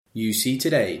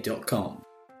uctoday.com.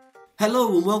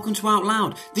 Hello and welcome to Out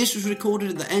Loud. This was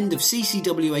recorded at the end of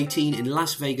CCW 18 in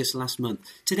Las Vegas last month.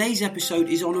 Today's episode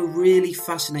is on a really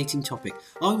fascinating topic.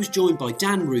 I was joined by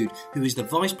Dan Rood, who is the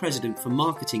Vice President for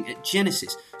Marketing at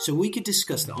Genesys, so we could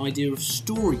discuss the idea of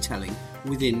storytelling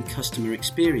within customer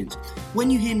experience. When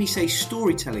you hear me say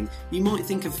storytelling, you might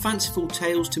think of fanciful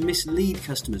tales to mislead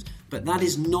customers, but that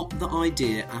is not the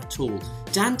idea at all.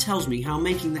 Dan tells me how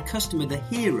making the customer the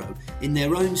hero in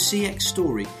their own CX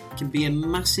story can be a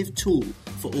massive tool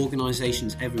for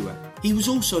organisations everywhere. He was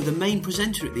also the main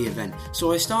presenter at the event,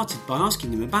 so I started by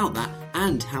asking him about that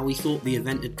and how he thought the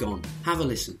event had gone. Have a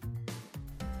listen.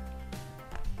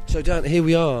 So Dan, here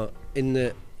we are in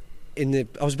the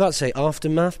I was about to say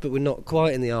aftermath, but we're not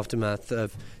quite in the aftermath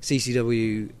of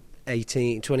CCW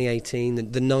 2018,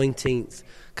 the 19th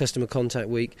Customer Contact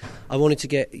Week. I wanted to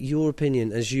get your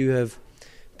opinion, as you have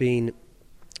been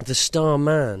the star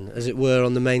man, as it were,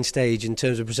 on the main stage in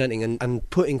terms of presenting and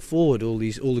putting forward all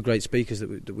the great speakers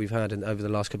that we've had over the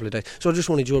last couple of days. So I just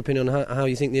wanted your opinion on how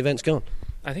you think the event's gone.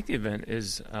 I think the event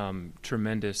is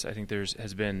tremendous. I think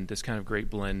has been this kind of great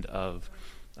blend of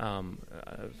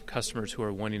customers who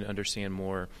are wanting to understand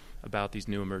more about these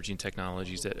new emerging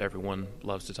technologies that everyone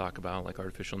loves to talk about, like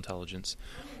artificial intelligence.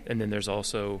 And then there's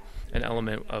also an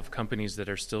element of companies that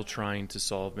are still trying to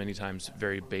solve many times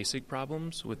very basic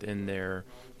problems within their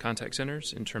contact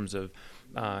centers in terms of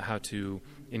how to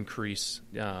increase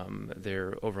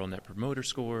their overall net promoter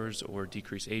scores or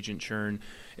decrease agent churn.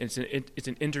 And it's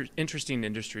an interesting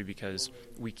industry because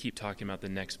we keep talking about the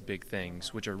next big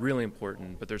things, which are really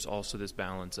important, but there's also this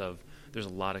balance of there's a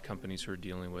lot of companies who are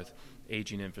dealing with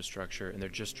aging infrastructure and they're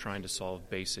just trying to solve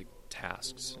basic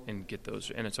tasks and get those.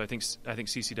 And so I think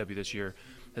CCW this year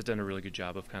has done a really good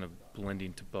job of kind of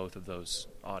blending to both of those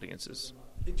audiences.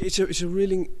 It's a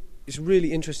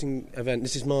really interesting event.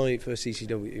 This is my first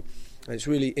CCW, and it's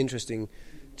really interesting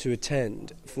to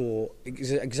attend for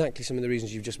exactly some of the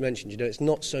reasons you've just mentioned. You know, it's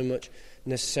not so much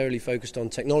necessarily focused on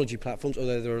technology platforms,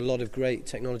 although there are a lot of great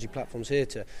technology platforms here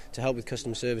to help with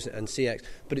customer service and CX,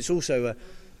 but it's also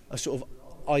a sort of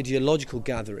ideological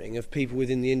gathering of people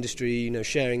within the industry, you know,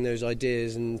 sharing those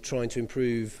ideas and trying to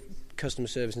improve customer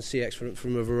service and CX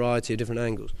from a variety of different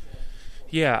angles.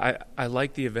 Yeah, I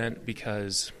like the event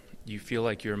because you feel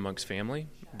like you're amongst family,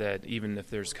 that even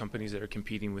if there's companies that are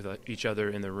competing with each other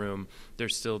in the room,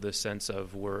 there's still this sense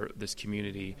of we're this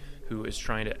community who is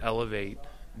trying to elevate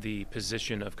the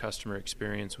position of customer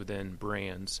experience within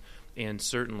brands and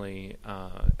certainly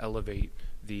elevate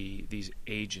these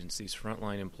agents, these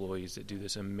frontline employees that do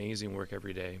this amazing work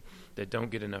every day, that don't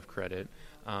get enough credit,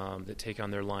 that take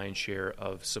on their lion's share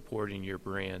of supporting your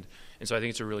brand. And so I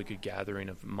think it's a really good gathering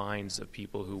of minds of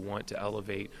people who want to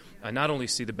elevate, not only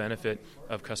see the benefit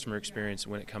of customer experience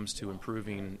when it comes to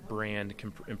improving brand,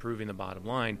 improving the bottom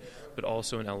line, but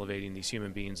also in elevating these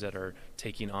human beings that are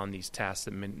taking on these tasks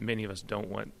that many of us don't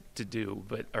want to do,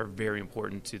 but are very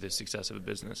important to the success of a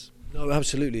business. No,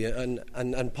 absolutely,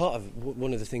 and part of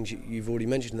one of the things you've already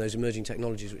mentioned, those emerging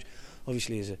technologies, which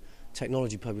obviously is a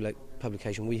technology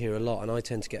publication we hear a lot, and I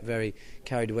tend to get very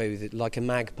carried away with it, like a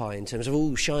magpie in terms of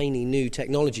all shiny new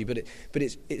technology. But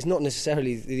it's not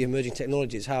necessarily the emerging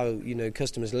technology. It's how, you know,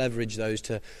 customers leverage those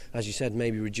to, as you said,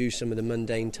 maybe reduce some of the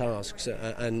mundane tasks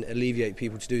and alleviate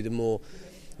people to do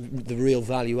the real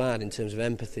value add in terms of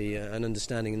empathy and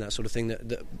understanding and that sort of thing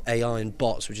that AI and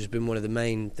bots, which has been one of the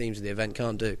main themes of the event,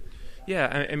 can't do.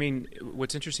 Yeah, I mean,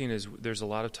 what's interesting is there's a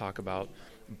lot of talk about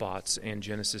bots, and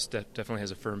Genesys definitely has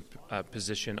a firm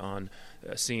position on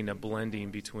seeing a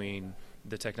blending between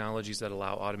the technologies that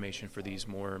allow automation for these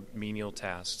more menial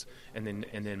tasks, and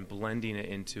then blending it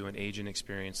into an agent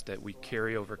experience that we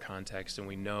carry over context and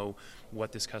we know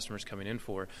what this customer is coming in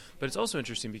for. But it's also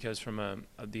interesting because from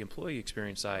the employee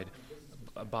experience side,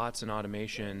 bots and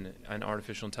automation and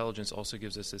artificial intelligence also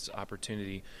gives us this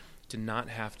opportunity to not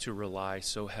have to rely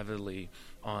so heavily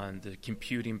on the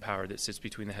computing power that sits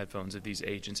between the headphones of these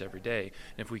agents every day.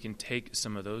 And if we can take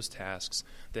some of those tasks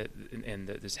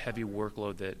this heavy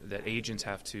workload that agents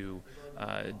have to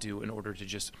do in order to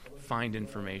just find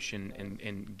information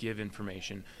and give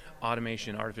information,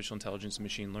 automation, artificial intelligence, and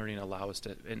machine learning allow us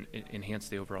to enhance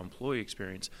the overall employee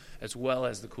experience, as well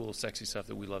as the cool, sexy stuff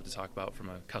that we love to talk about from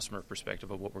a customer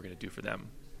perspective of what we're going to do for them.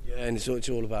 Yeah, and it's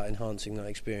all about enhancing that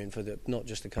experience for not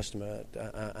just the customer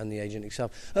and the agent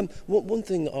itself. One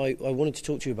thing that I wanted to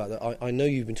talk to you about that I know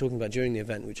you've been talking about during the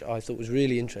event, which I thought was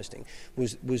really interesting,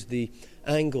 was the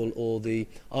angle or the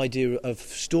idea of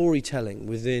storytelling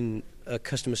within a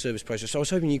customer service process. So I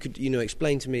was hoping you could,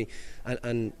 explain to me,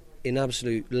 and in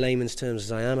absolute layman's terms,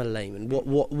 as I am a layman,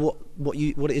 what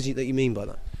it is that you mean by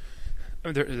that. I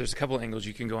mean, there's a couple of angles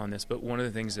you can go on this, but one of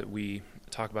the things that we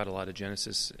talk about a lot at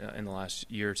Genesis in the last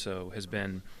year or so has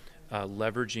been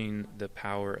leveraging the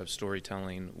power of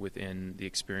storytelling within the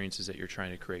experiences that you're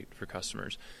trying to create for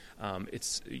customers.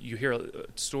 You hear a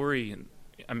story,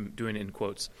 I'm doing it in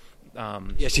quotes.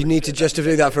 Yes, you need to just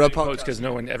do that for a podcast because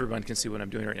everyone can see what I'm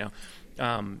doing right now.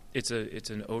 It's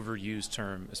an overused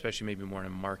term, especially maybe more in a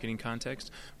marketing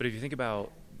context. But if you think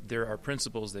about, there are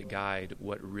principles that guide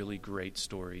what really great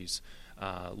stories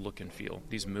look and feel.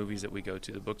 These movies that we go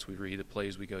to, the books we read, the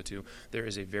plays we go to, there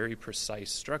is a very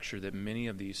precise structure that many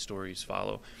of these stories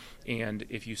follow. And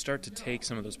if you start to take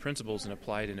some of those principles and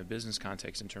apply it in a business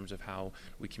context in terms of how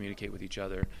we communicate with each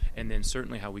other, and then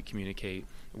certainly how we communicate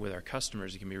with our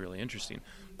customers, it can be really interesting.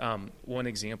 One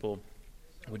example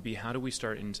would be, how do we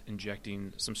start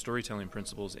injecting some storytelling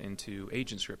principles into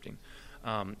agent scripting?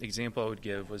 Example I would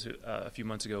give was a few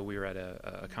months ago we were at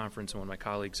a conference, and one of my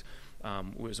colleagues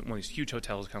was one of these huge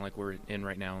hotels, kind of like we're in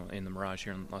right now in the Mirage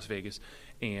here in Las Vegas,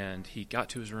 and he got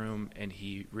to his room and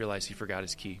he realized he forgot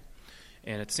his key.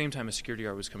 And at the same time, a security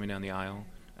guard was coming down the aisle,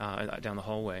 down the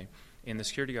hallway, and the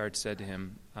security guard said to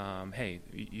him, hey,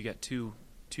 you got two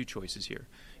choices here.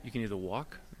 You can either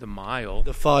walk the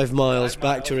 5 miles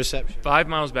back to reception. 5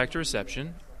 miles back to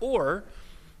reception, or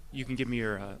you can give me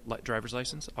your driver's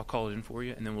license. I'll call it in for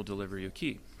you, and then we'll deliver you a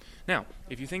key. Now,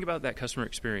 if you think about that customer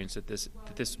experience that this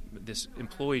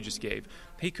employee just gave,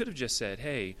 he could have just said,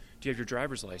 hey, do you have your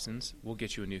driver's license? We'll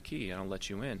get you a new key, and I'll let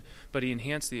you in. But he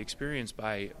enhanced the experience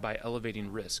by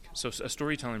elevating risk. So a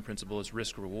storytelling principle is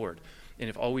risk-reward. And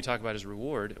if all we talk about is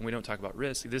reward and we don't talk about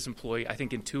risk, this employee, I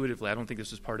think intuitively, I don't think this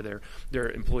was part of their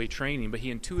employee training, but he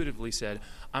intuitively said,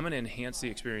 I'm going to enhance the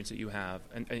experience that you have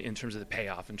in terms of the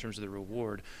payoff, in terms of the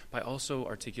reward, by also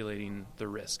articulating the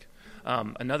risk.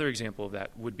 Another example of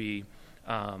that would be,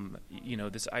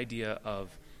 this idea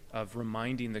of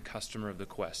reminding the customer of the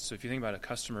quest. So if you think about a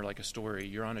customer like a story,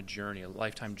 you're on a journey, a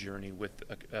lifetime journey with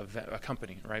a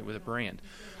company, right, with a brand.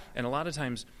 And a lot of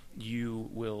times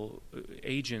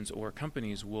agents or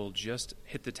companies will just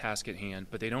hit the task at hand,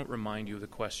 but they don't remind you of the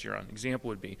quest you're on. Example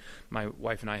would be, my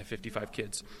wife and I have 55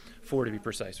 kids, 4 to be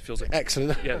precise. Feels like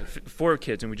excellent. Yeah, 4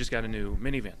 kids, and we just got a new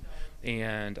minivan.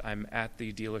 And I'm at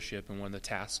the dealership, and one of the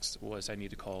tasks was I need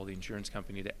to call the insurance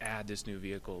company to add this new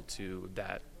vehicle to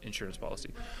that insurance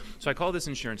policy. So I call this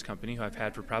insurance company, who I've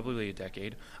had for probably a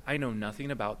decade. I know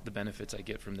nothing about the benefits I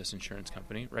get from this insurance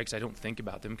company, right? Because I don't think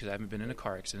about them because I haven't been in a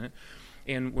car accident.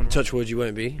 And when touch wood, you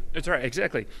won't be. That's right,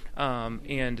 exactly.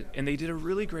 And they did a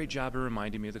really great job of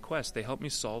reminding me of the quest. They helped me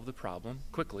solve the problem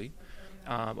quickly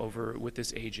over with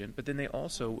this agent, but then they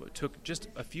also took just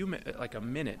a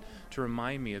minute to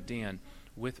remind me of, Dan,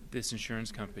 with this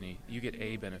insurance company, you get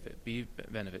A benefit, B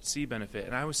benefit, C benefit.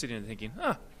 And I was sitting there thinking,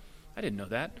 I didn't know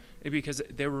that, because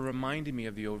they were reminding me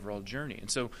of the overall journey. And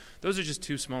so those are just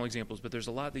 2 small examples, but there's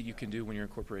a lot that you can do when you're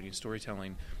incorporating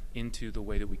storytelling into the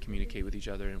way that we communicate with each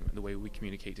other and the way we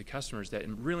communicate to customers. That,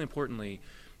 and really importantly,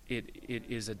 it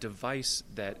is a device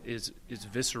that is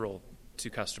visceral to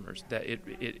customers, that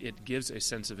it gives a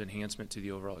sense of enhancement to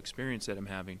the overall experience that I'm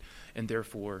having, and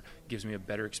therefore gives me a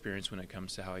better experience when it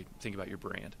comes to how I think about your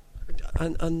brand.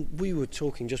 And we were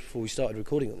talking just before we started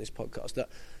recording on this podcast that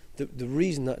the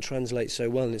reason that translates so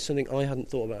well, and it's something I hadn't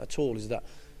thought about at all, is that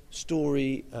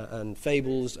story and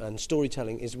fables and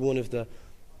storytelling is one of the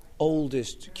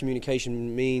oldest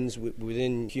communication means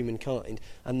within humankind,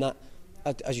 and that,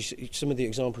 as you said, some of the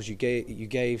examples you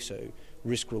gave, so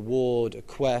risk reward, a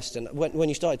quest, and when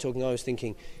you started talking, I was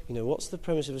thinking, what's the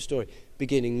premise of a story?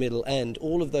 Beginning, middle, end.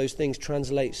 All of those things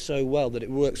translate so well that it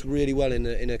works really well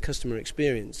in a customer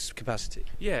experience capacity.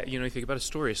 Yeah, you think about a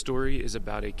story. A story is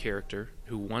about a character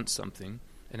who wants something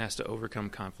and has to overcome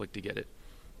conflict to get it.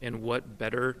 And what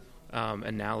better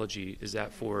analogy is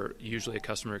that for usually a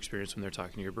customer experience when they're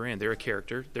talking to your brand? They're a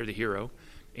character, they're the hero,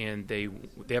 and they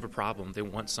have a problem, they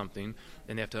want something,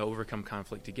 and they have to overcome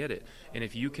conflict to get it. And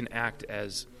if you can act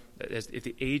as if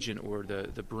the agent or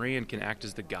the brand can act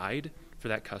as the guide for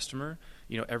that customer,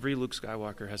 every Luke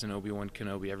Skywalker has an Obi-Wan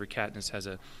Kenobi, every Katniss has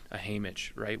a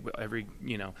Haymitch, right? Every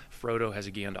Frodo has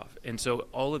a Gandalf, and so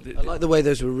all of the. I like the way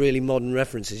those were really modern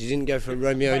references. You didn't go for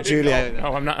Romeo and Juliet.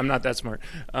 No, I'm not that smart.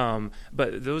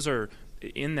 But those are.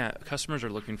 In that, customers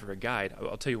are looking for a guide.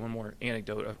 I'll tell you one more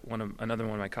anecdote. Another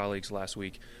one of my colleagues last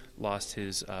week lost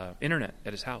his internet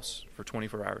at his house for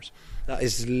 24 hours. That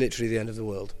is literally the end of the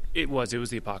world. It was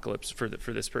the apocalypse for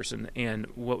this person. And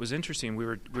what was interesting, we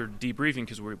were debriefing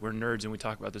because we're nerds and we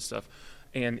talk about this stuff.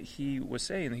 And he was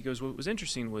saying, he goes, what was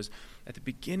interesting was at the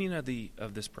beginning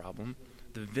of this problem,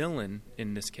 the villain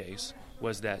in this case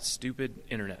was that stupid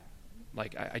internet.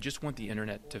 Like, I just want the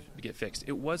internet to get fixed.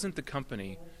 It wasn't the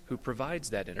company who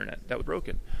provides that internet that was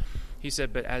broken. He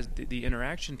said, but as the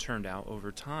interaction turned out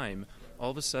over time,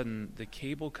 all of a sudden the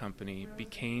cable company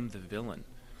became the villain.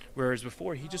 Whereas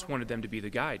before, he just wanted them to be the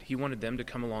guide. He wanted them to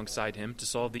come alongside him to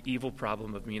solve the evil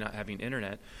problem of me not having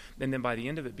internet. And then by the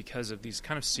end of it, because of these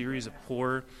kind of series of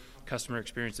poor customer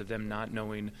experience of them not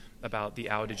knowing about the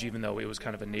outage, even though it was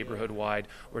kind of a neighborhood-wide,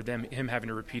 or him having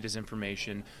to repeat his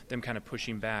information, them kind of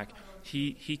pushing back,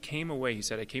 he came away, he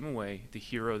said, I came away the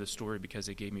hero of the story because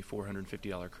they gave me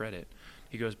 $450 credit.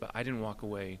 He goes, but I didn't walk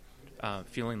away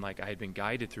feeling like I had been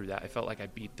guided through that. I felt like I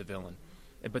beat the villain.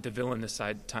 But the villain this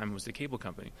time was the cable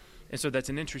company. And so that's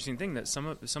an interesting thing that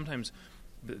sometimes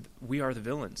we are the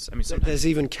villains. I mean, there's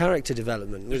even character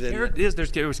development within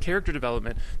there was character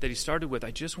development that he started with. I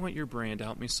just want your brand to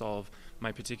help me solve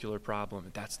my particular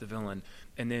problem. That's the villain.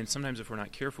 And then sometimes if we're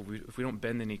not careful, if we don't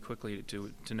bend the knee quickly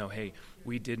to know, hey,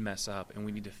 we did mess up and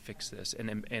we need to fix this.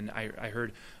 And I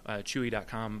heard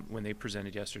Chewy.com, when they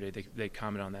presented yesterday, they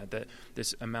commented on that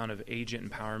this amount of agent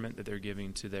empowerment that they're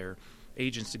giving to their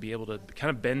agents to be able to kind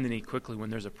of bend the knee quickly when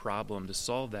there's a problem to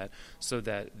solve that, so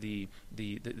that the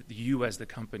you as the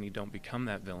company don't become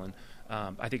that villain.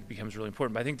 I think it becomes really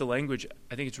important. But I think the language,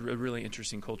 I think it's a really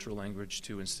interesting cultural language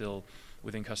to instill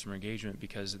within customer engagement,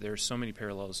 because there are so many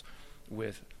parallels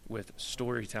with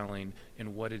storytelling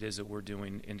and what it is that we're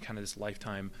doing in kind of this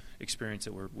lifetime experience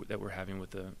that we're having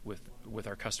with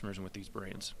our customers and with these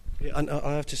brands. Yeah, and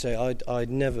I have to say, I'd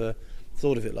never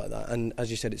thought of it like that, and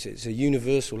as you said, it's a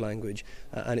universal language,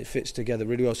 and it fits together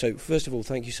really well. So first of all,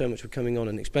 thank you so much for coming on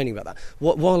and explaining about that.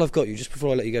 While I've got you, just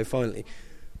before I let you go finally,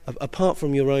 apart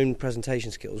from your own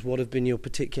presentation skills, what have been your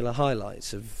particular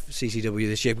highlights of CCW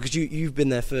this year? Because you've been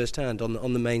there firsthand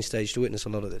on the main stage to witness a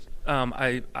lot of this.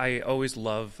 I always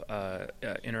love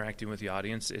interacting with the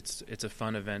audience. It's a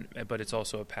fun event, but it's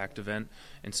also a packed event,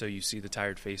 and so you see the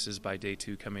tired faces by day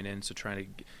 2 coming in, so trying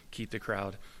to keep the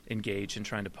crowd engaged and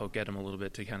trying to poke at them a little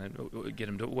bit to kind of get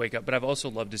them to wake up. But I've also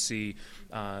loved to see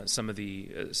some of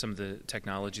the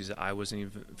technologies that I wasn't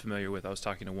even familiar with. I was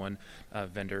talking to one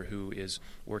vendor who is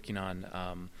working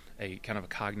on a kind of a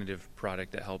cognitive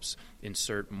product that helps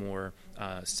insert more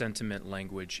sentiment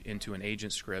language into an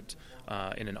agent script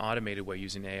in an automated way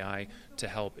using AI to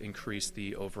help increase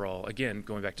the overall, again,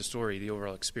 going back to story, the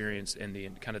overall experience and the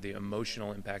kind of the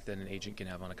emotional impact that an agent can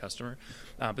have on a customer.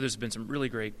 But there's been some really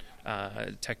great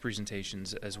tech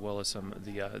presentations, as well as some of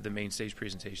the main stage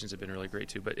presentations have been really great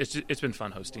too. But it's been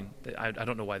fun hosting. I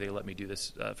don't know why they let me do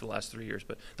this for the last 3 years,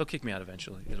 but they'll kick me out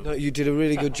eventually. No, you did a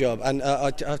really good job, and I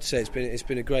have to say it's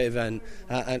been a great event.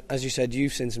 And as you said,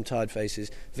 you've seen some tired faces.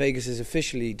 Vegas has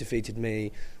officially defeated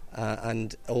me.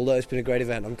 And although it's been a great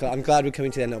event, I'm glad we're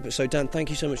coming to the end now. But so, Dan, thank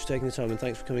you so much for taking the time, and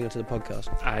thanks for coming onto the podcast.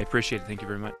 I appreciate it. Thank you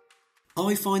very much.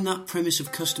 I find that premise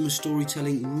of customer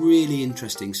storytelling really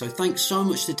interesting, so thanks so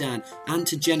much to Dan and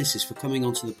to Genesys for coming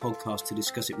onto the podcast to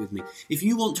discuss it with me. If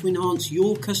you want to enhance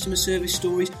your customer service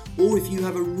stories, or if you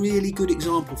have a really good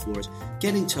example for us,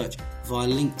 get in touch via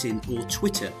LinkedIn or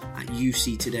Twitter at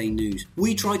UC Today News.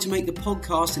 We try to make the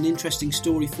podcast an interesting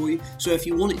story for you, so if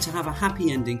you want it to have a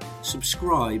happy ending,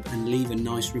 subscribe and leave a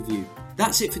nice review.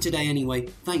 That's it for today anyway.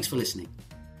 Thanks for listening.